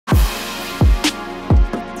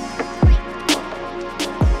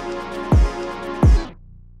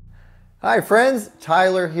Hi friends,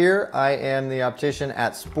 Tyler here. I am the optician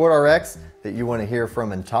at SportRx that you want to hear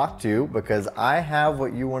from and talk to because I have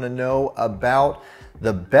what you want to know about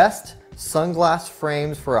the best sunglass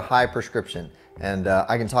frames for a high prescription. And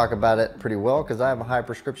I can talk about it pretty well because I have a high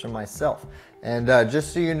prescription myself. And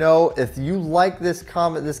just so you know, if you like this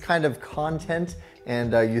kind of content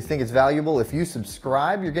and you think it's valuable, if you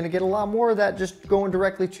subscribe, you're going to get a lot more of that just going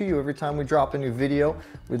directly to you every time we drop a new video.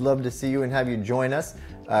 We'd love to see you and have you join us.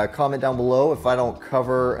 Comment down below. If I don't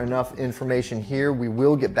cover enough information here, we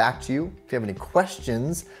will get back to you. If you have any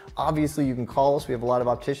questions, obviously you can call us. We have a lot of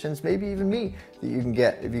opticians, maybe even me, that you can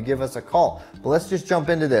get if you give us a call. But let's just jump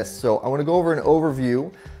into this. So I want to go over an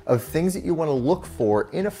overview of things that you want to look for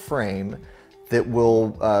in a frame that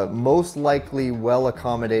will most likely well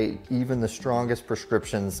accommodate even the strongest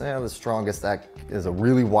prescriptions. The strongest, that is a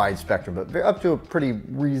really wide spectrum, but up to a pretty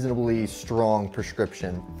reasonably strong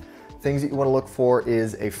prescription. Things that you want to look for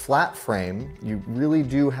is a flat frame. You really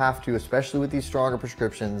do have to, especially with these stronger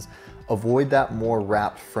prescriptions, avoid that more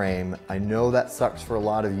wrapped frame. I know that sucks for a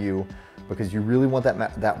lot of you because you really want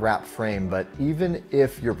that wrapped frame, but even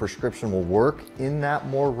if your prescription will work in that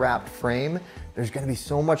more wrapped frame, there's going to be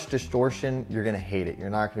so much distortion, you're going to hate it. You're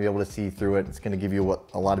not going to be able to see through it. It's going to give you what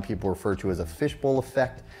a lot of people refer to as a fishbowl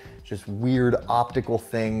effect, just weird optical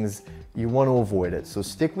things. You want to avoid it. So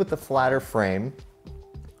stick with the flatter frame.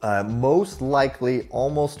 Most likely,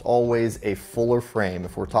 almost always a fuller frame.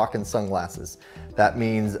 If we're talking sunglasses, that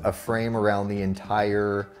means a frame around the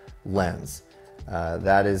entire lens.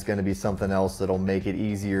 That is going to be something else that'll make it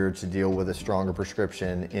easier to deal with a stronger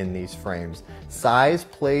prescription in these frames. Size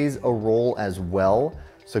plays a role as well,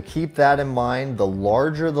 so keep that in mind. The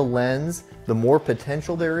larger the lens, the more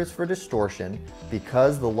potential there is for distortion,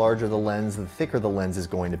 because the larger the lens, the thicker the lens is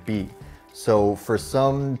going to be. So for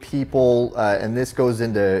some people, and this goes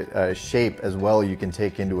into shape as well, you can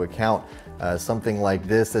take into account something like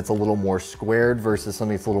this that's a little more squared versus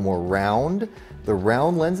something that's a little more round. The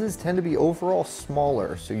round lenses tend to be overall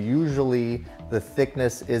smaller, so usually the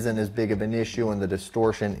thickness isn't as big of an issue and the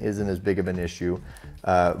distortion isn't as big of an issue.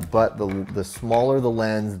 But the smaller the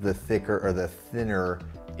lens, the thicker or the thinner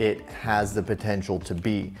it has the potential to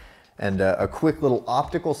be. And a quick little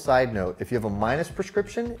optical side note, if you have a minus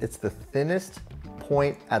prescription, it's the thinnest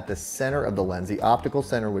point at the center of the lens, the optical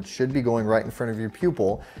center, which should be going right in front of your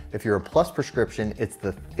pupil. If you're a plus prescription, it's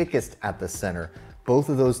the thickest at the center. Both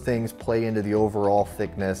of those things play into the overall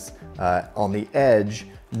thickness on the edge,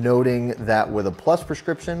 noting that with a plus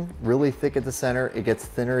prescription, really thick at the center, it gets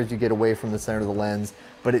thinner as you get away from the center of the lens,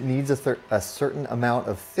 but it needs a certain amount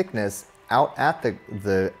of thickness out at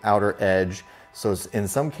the outer edge. So in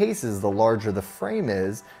some cases, the larger the frame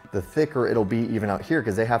is, the thicker it'll be even out here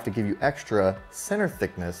because they have to give you extra center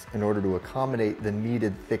thickness in order to accommodate the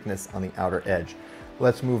needed thickness on the outer edge.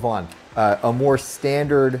 Let's move on. A more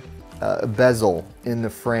standard bezel in the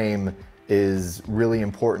frame is really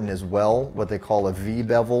important as well. What they call a V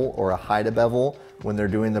bevel or a Haida bevel when they're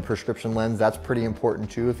doing the prescription lens, that's pretty important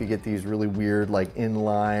too. If you get these really weird like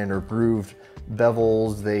inline or grooved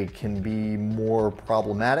bevels, they can be more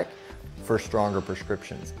problematic for stronger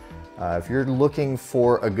prescriptions. If you're looking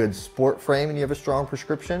for a good sport frame and you have a strong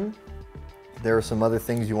prescription, there are some other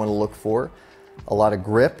things you want to look for. A lot of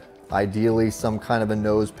grip, ideally some kind of a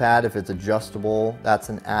nose pad. If it's adjustable, that's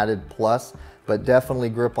an added plus, but definitely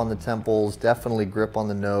grip on the temples, definitely grip on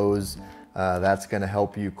the nose. That's going to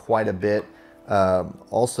help you quite a bit.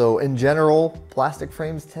 Also, in general, plastic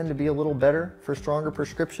frames tend to be a little better for stronger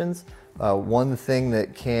prescriptions. One thing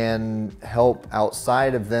that can help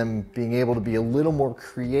outside of them being able to be a little more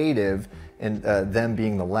creative, and them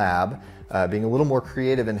being the lab, being a little more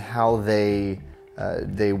creative in how they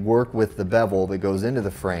work with the bevel that goes into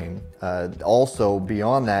the frame. Also,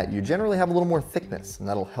 beyond that, you generally have a little more thickness, and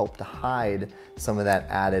that'll help to hide some of that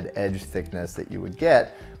added edge thickness that you would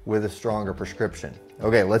get with a stronger prescription.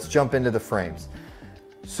 Okay, let's jump into the frames.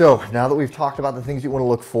 So now that we've talked about the things you want to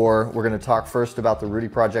look for, we're going to talk first about the Rudy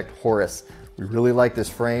Project Horus. We really like this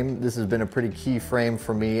frame. This has been a pretty key frame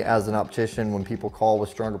for me as an optician when people call with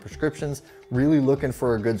stronger prescriptions. Really looking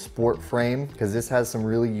for a good sport frame because this has some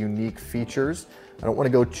really unique features. I don't want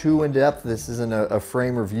to go too in depth. This isn't a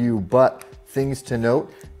frame review, but things to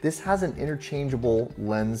note. This has an interchangeable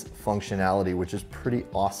lens functionality, which is pretty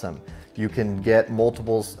awesome. You can get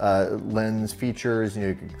multiple lens features,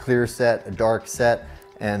 you can clear set, a dark set,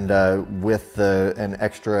 and with an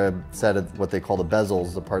extra set of what they call the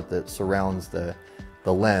bezels, the part that surrounds the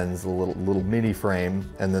lens, the little mini frame,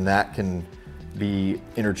 and then that can be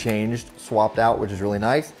interchanged, swapped out, which is really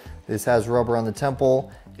nice. This has rubber on the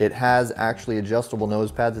temple. It has actually adjustable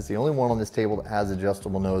nose pads. It's the only one on this table that has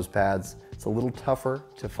adjustable nose pads. It's a little tougher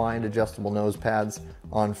to find adjustable nose pads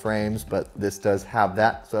on frames, but this does have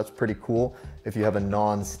that, so that's pretty cool. If you have a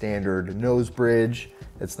non-standard nose bridge,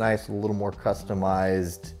 it's nice, a little more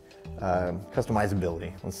customized,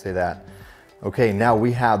 customizability, let's say that. Okay, now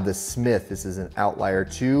we have the Smith. This is an Outlier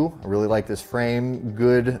 2. I really like this frame.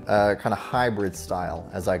 Good kind of hybrid style,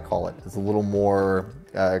 as I call it. It's a little more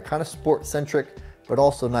kind of sport centric, but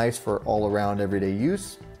also nice for all around everyday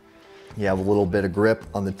use. You have a little bit of grip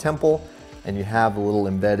on the temple, and you have a little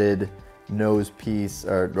embedded nose piece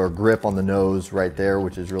or grip on the nose right there,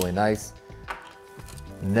 which is really nice.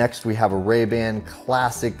 Next, we have a Ray-Ban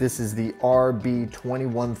Classic. This is the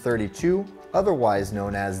RB2132, otherwise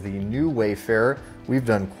known as the New Wayfarer. We've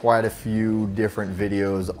done quite a few different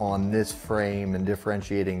videos on this frame and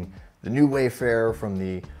differentiating the New Wayfarer from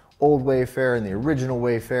the old Wayfarer and the original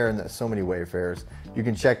Wayfarer, and so many Wayfarers. You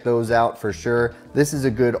can check those out for sure. This is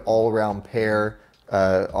a good all-around pair.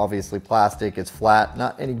 Obviously plastic, it's flat,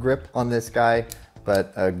 not any grip on this guy,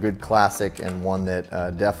 but a good classic and one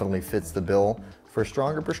that definitely fits the bill for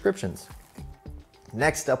stronger prescriptions.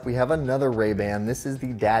 Next up, we have another Ray-Ban. This is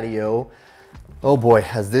the Daddy-O. Oh boy,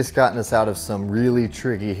 has this gotten us out of some really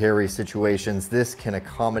tricky, hairy situations. This can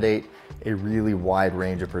accommodate a really wide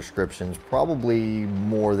range of prescriptions, probably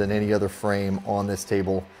more than any other frame on this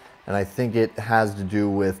table. And I think it has to do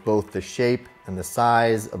with both the shape and the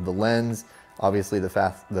size of the lens. Obviously the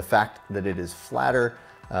fact that it is flatter,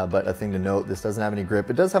 but a thing to note, this doesn't have any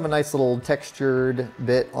grip. It does have a nice little textured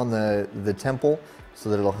bit on the temple, so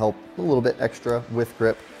that it'll help a little bit extra with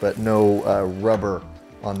grip, but no rubber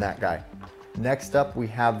on that guy. Next up, we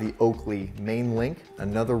have the Oakley Main Link,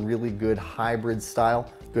 another really good hybrid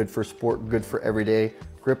style, good for sport, good for everyday.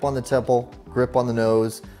 Grip on the temple, grip on the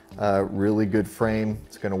nose, really good frame.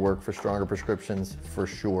 It's gonna work for stronger prescriptions for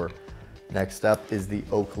sure. Next up is the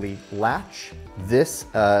Oakley Latch. This,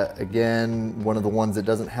 again, one of the ones that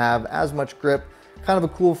doesn't have as much grip. Kind of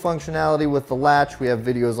a cool functionality with the latch. We have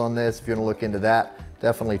videos on this. If you want to look into that,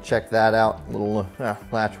 definitely check that out. Little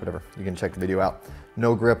latch, whatever. You can check the video out.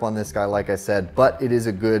 No grip on this guy, like I said, but it is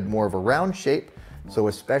a good, more of a round shape. So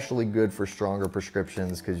especially good for stronger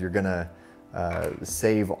prescriptions because you're gonna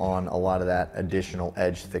save on a lot of that additional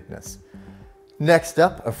edge thickness. Next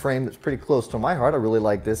up, a frame that's pretty close to my heart. I really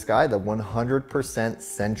like this guy, the 100%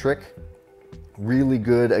 Centric. Really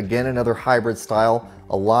good, again, another hybrid style.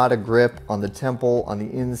 A lot of grip on the temple, on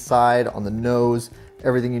the inside, on the nose,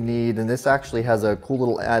 everything you need. And this actually has a cool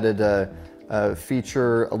little added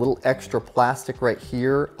feature, a little extra plastic right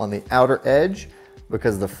here on the outer edge.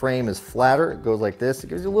 Because the frame is flatter, it goes like this. It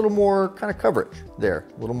gives you a little more kind of coverage there,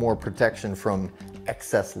 a little more protection from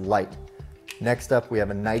excess light. Next up, we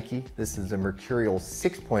have a Nike. This is a Mercurial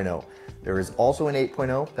 6.0. There is also an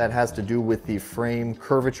 8.0 that has to do with the frame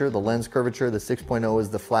curvature, the lens curvature. The 6.0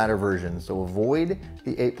 is the flatter version, so avoid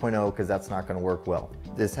the 8.0 because that's not going to work well.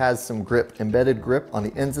 This has some grip, embedded grip on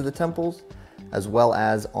the ends of the temples, as well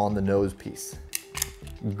as on the nose piece.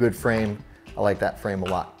 Good frame. I like that frame a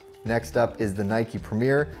lot. Next up is the Nike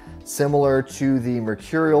Premier. Similar to the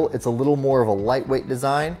Mercurial, it's a little more of a lightweight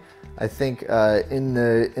design. I think in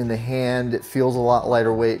the hand, it feels a lot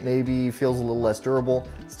lighter weight, maybe feels a little less durable.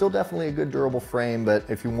 Still definitely a good durable frame, but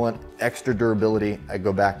if you want extra durability, I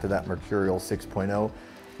go back to that Mercurial 6.0.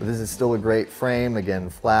 But this is still a great frame, again,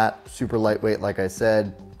 flat, super lightweight, like I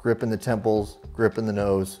said, grip in the temples, grip in the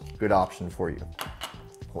nose, good option for you.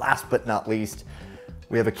 Last but not least,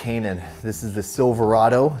 we have a Canon. This is the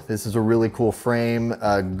Silverado. This is a really cool frame,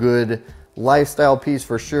 a good lifestyle piece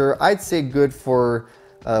for sure. I'd say good for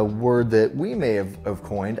a word that we may have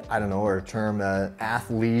coined, I don't know, or a term,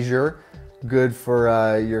 athleisure. Good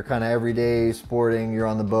for your kind of everyday sporting, you're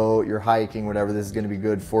on the boat, you're hiking, whatever. This is gonna be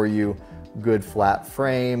good for you. Good flat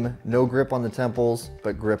frame, no grip on the temples,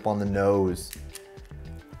 but grip on the nose.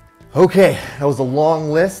 Okay, that was a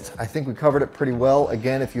long list. I think we covered it pretty well.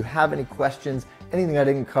 Again, if you have any questions, anything I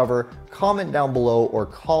didn't cover, comment down below or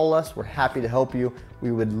call us. We're happy to help you.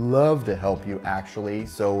 We would love to help you, actually.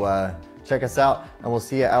 So check us out, and we'll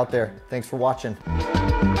see you out there. Thanks for watching.